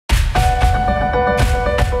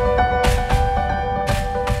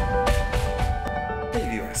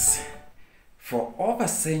over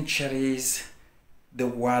centuries, the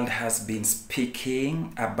world has been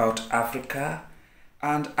speaking about Africa,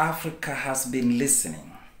 and Africa has been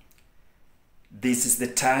listening. This is the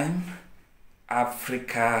time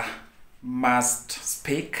Africa must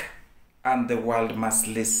speak and the world must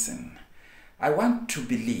listen. I want to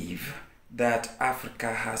believe that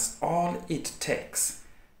Africa has all it takes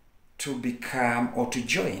to become or to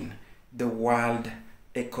join the world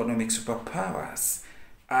economic superpowers.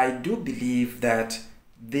 I do believe that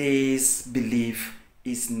this belief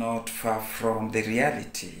is not far from the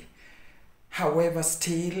reality. However,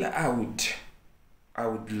 still I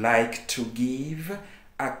would like to give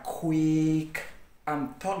a quick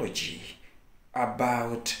anthology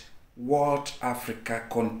about what Africa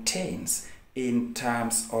contains in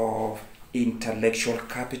terms of intellectual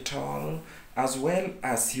capital as well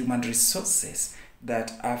as human resources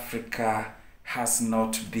that Africa has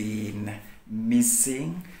not been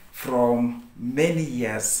missing from many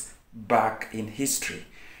years back in history.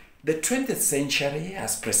 The 20th century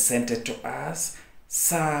has presented to us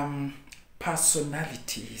some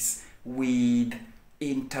personalities with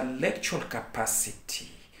intellectual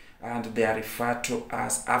capacity, and they are referred to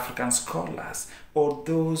as African scholars, or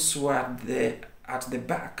those who are at the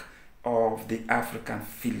back of the African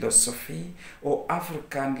philosophy or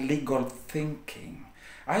African legal thinking.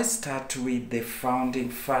 I start with the founding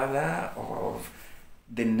father of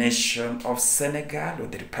the nation of Senegal, or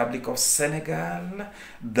the Republic of Senegal,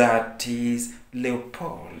 that is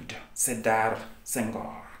Leopold Sédar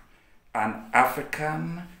Senghor, an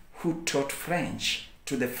African who taught French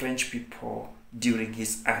to the French people during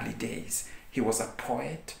his early days. He was a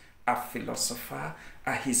poet, a philosopher,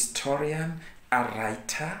 a historian, a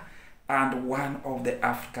writer, and one of the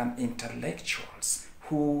African intellectuals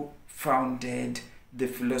who founded the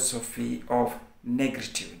philosophy of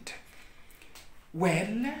negritude.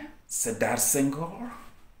 Well, Sédar Senghor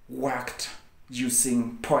worked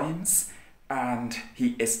using poems, and he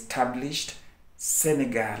established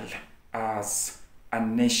Senegal as a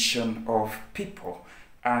nation of people.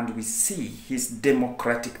 And we see his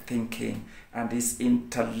democratic thinking and his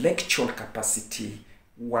intellectual capacity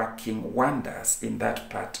working wonders in that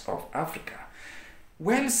part of Africa.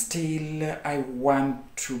 Well, still, I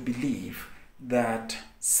want to believe that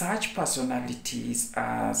such personalities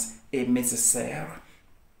as Aimé Césaire,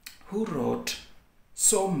 who wrote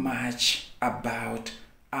so much about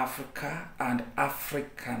Africa and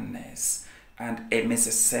Africanness, and Aimé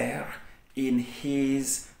Césaire in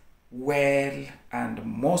his well and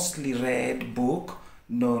mostly read book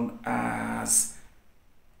known as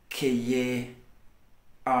Cahiers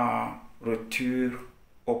un retour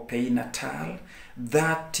au pays natal,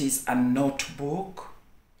 that is a notebook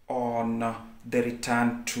on the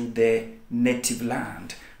return to the native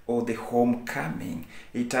land or the homecoming.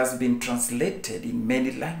 It has been translated in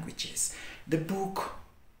many languages. The book,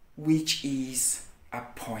 which is a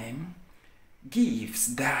poem,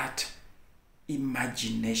 gives that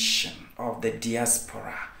imagination of the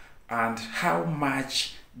diaspora and how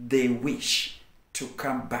much they wish to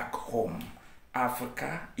come back home.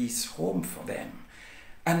 Africa is home for them.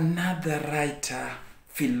 Another writer,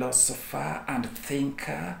 philosopher and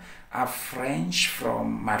thinker, a French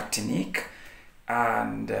from Martinique,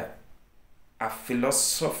 and a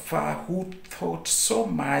philosopher who thought so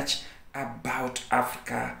much about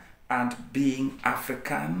Africa and being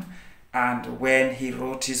African, and when he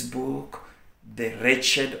wrote his book, The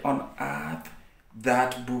Wretched on Earth,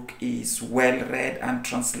 that book is well read and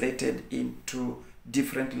translated into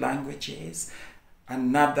different languages.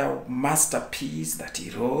 Another masterpiece that he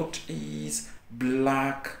wrote is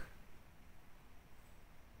Black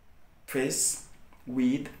Face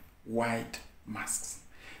with White Masks.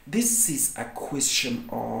 This is a question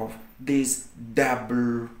of these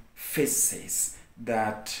double faces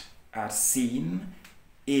that are seen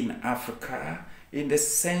in Africa, in the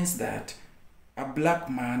sense that a black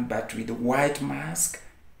man but with a white mask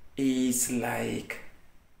is like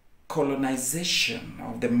colonization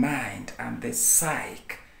of the mind and the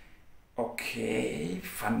psyche. Okay,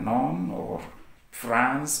 Fanon or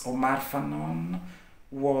Franz Omar Fanon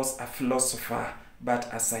was a philosopher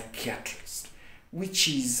but a psychiatrist, which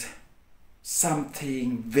is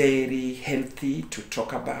something very healthy to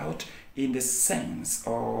talk about in the sense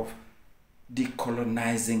of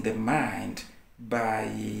decolonizing the mind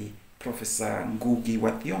by Professor Ngugi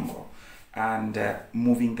wa Thiong'o, and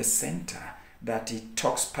moving the center that he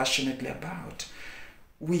talks passionately about.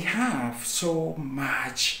 We have so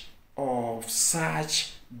much of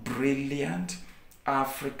such brilliant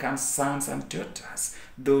African sons and daughters,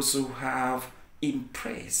 those who have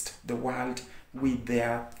impressed the world with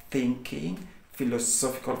their thinking,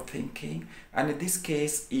 philosophical thinking, and in this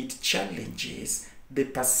case it challenges the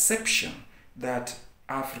perception that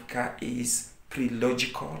Africa is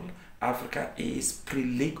pre-logical, Africa is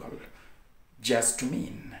pre-legal, just to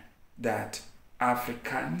mean that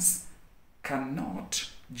Africans cannot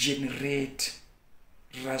generate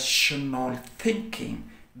rational thinking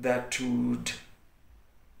that would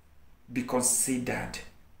be considered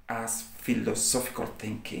as philosophical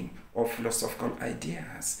thinking or philosophical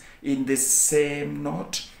ideas. In the same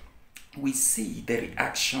note, we see the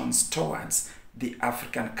reactions towards the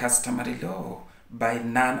African customary law by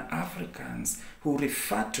non-Africans who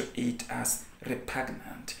refer to it as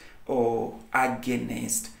repugnant or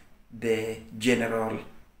against the general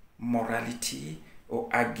morality or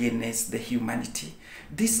against the humanity.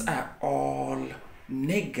 These are all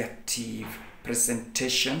negative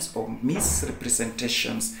presentations or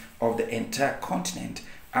misrepresentations of the entire continent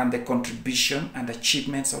and the contribution and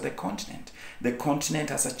achievements of the continent. The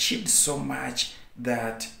continent has achieved so much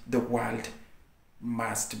that the world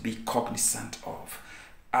must be cognizant of.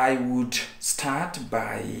 I would start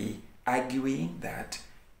by arguing that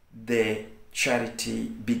the charity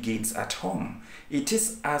begins at home. It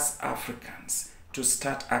is us Africans to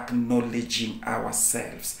start acknowledging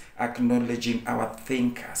ourselves, acknowledging our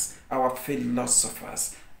thinkers, our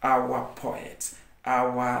philosophers, our poets,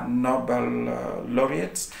 our Nobel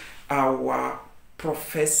laureates, our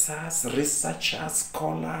professors, researchers,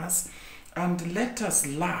 scholars, and let us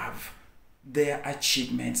love their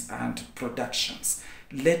achievements and productions.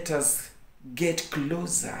 Let us get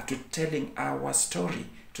closer to telling our story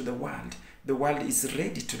to the world. The world is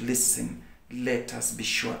ready to listen. Let us be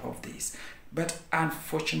sure of this. But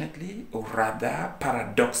unfortunately, or rather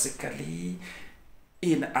paradoxically,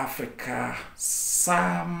 in Africa,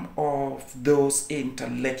 some of those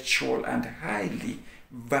intellectual and highly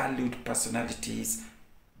valued personalities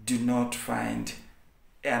do not find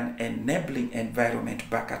an enabling environment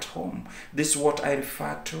back at home. This is what I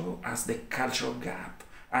refer to as the cultural gap,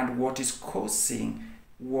 and what is causing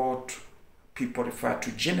what people refer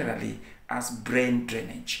to generally as brain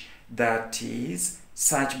drainage. That is,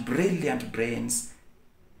 such brilliant brains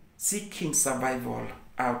seeking survival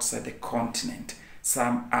outside the continent.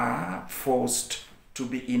 Some are forced to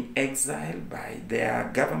be in exile by their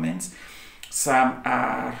governments. Some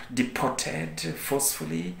are deported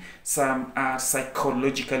forcefully. Some are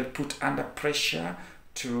psychologically put under pressure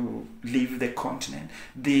to leave the continent.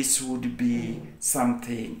 This would be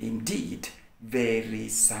something indeed very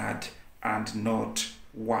sad and not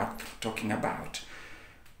worth talking about.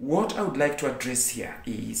 What I would like to address here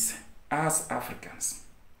is, as Africans,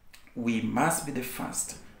 we must be the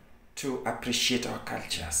first to appreciate our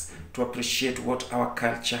cultures, to appreciate what our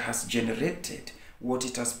culture has generated, what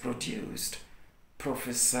it has produced.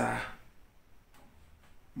 Professor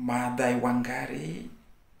Maathai Wangari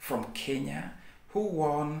from Kenya, who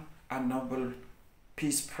won a Nobel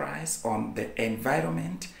Peace Prize on the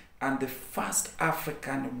environment and the first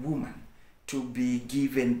African woman to be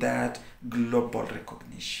given that global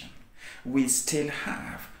recognition. We still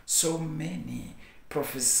have so many.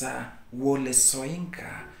 Professor Wole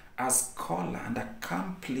Soyinka, a scholar and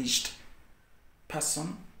accomplished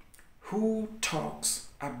person who talks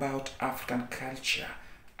about African culture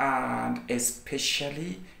and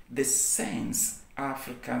especially the sense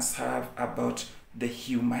Africans have about the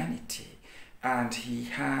humanity, and he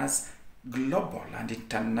has global and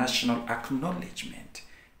international acknowledgement,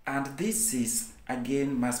 and this is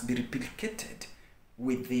again must be replicated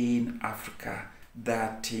within Africa.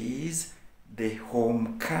 That is the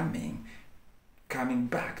homecoming, coming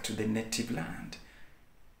back to the native land.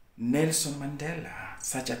 Nelson Mandela,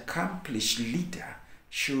 such accomplished leader,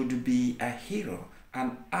 should be a hero,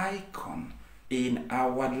 an icon in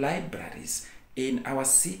our libraries, in our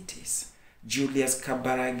cities. Julius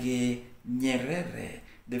Kabarage Nyerere,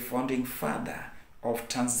 the founding father of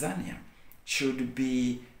Tanzania, should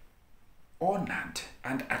be honored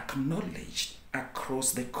and acknowledged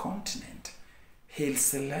across the continent. Haile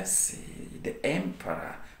Selassie, the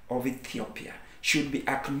emperor of Ethiopia, should be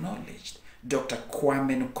acknowledged. Dr.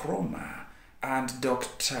 Kwame Nkrumah and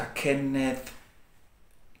Dr. Kenneth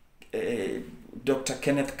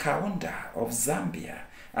Kaunda of Zambia,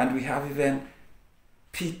 and we have even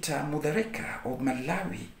Peter Mutharika of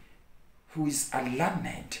Malawi, who is a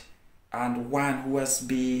learned and one who has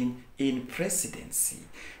been in presidency.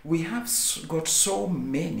 We have got so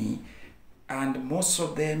many, and most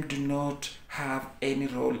of them do not have any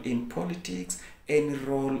role in politics, any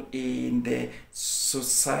role in the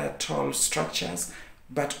societal structures,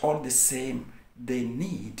 but all the same, they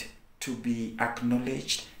need to be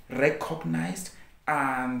acknowledged, recognized,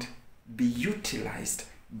 and be utilized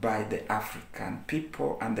by the African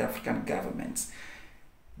people and the African governments.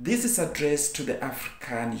 This is addressed to the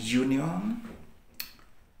African Union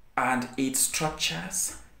and its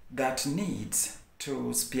structures that needs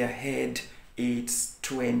to spearhead its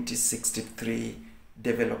 2063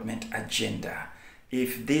 development agenda.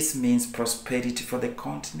 If this means prosperity for the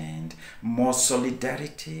continent, more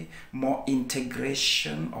solidarity, more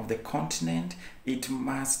integration of the continent, it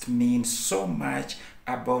must mean so much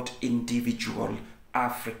about individual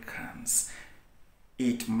Africans.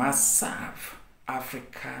 It must serve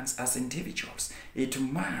Africans as individuals. It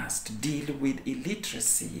must deal with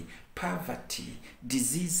illiteracy, poverty,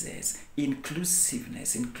 diseases,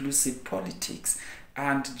 inclusiveness, inclusive politics,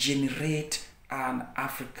 and generate an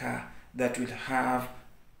Africa that will have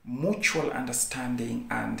mutual understanding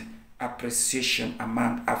and appreciation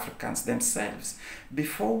among Africans themselves.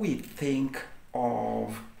 Before we think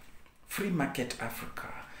of free market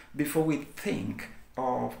Africa, before we think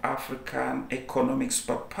of African economic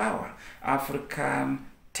superpower, African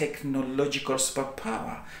technological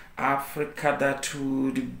superpower, Africa that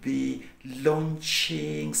would be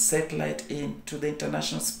launching satellite into the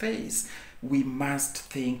international space, we must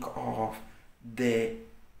think of the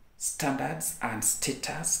standards and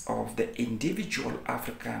status of the individual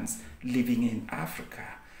Africans living in Africa.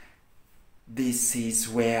 This is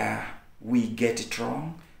where we get it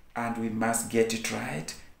wrong, and we must get it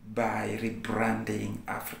right by rebranding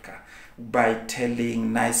Africa, by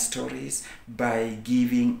telling nice stories, by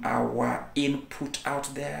giving our input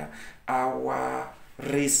out there, our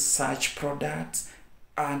research products,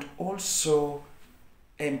 and also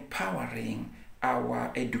empowering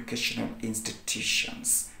our educational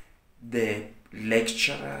institutions. The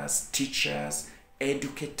lecturers, teachers,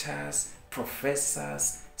 educators,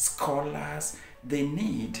 professors, scholars, they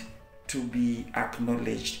need to be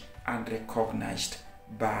acknowledged and recognized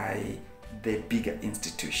by the bigger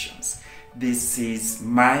institutions. This is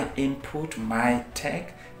my input, my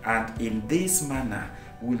take, and in this manner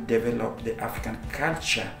we'll develop the African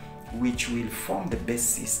culture which will form the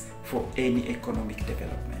basis for any economic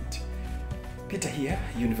development. Peter here,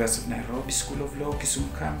 University of Nairobi School of Law,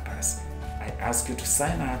 Kisumu campus. I ask you to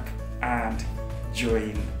sign up and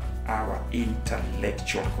join our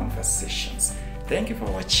intellectual conversations. Thank you for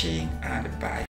watching, and bye.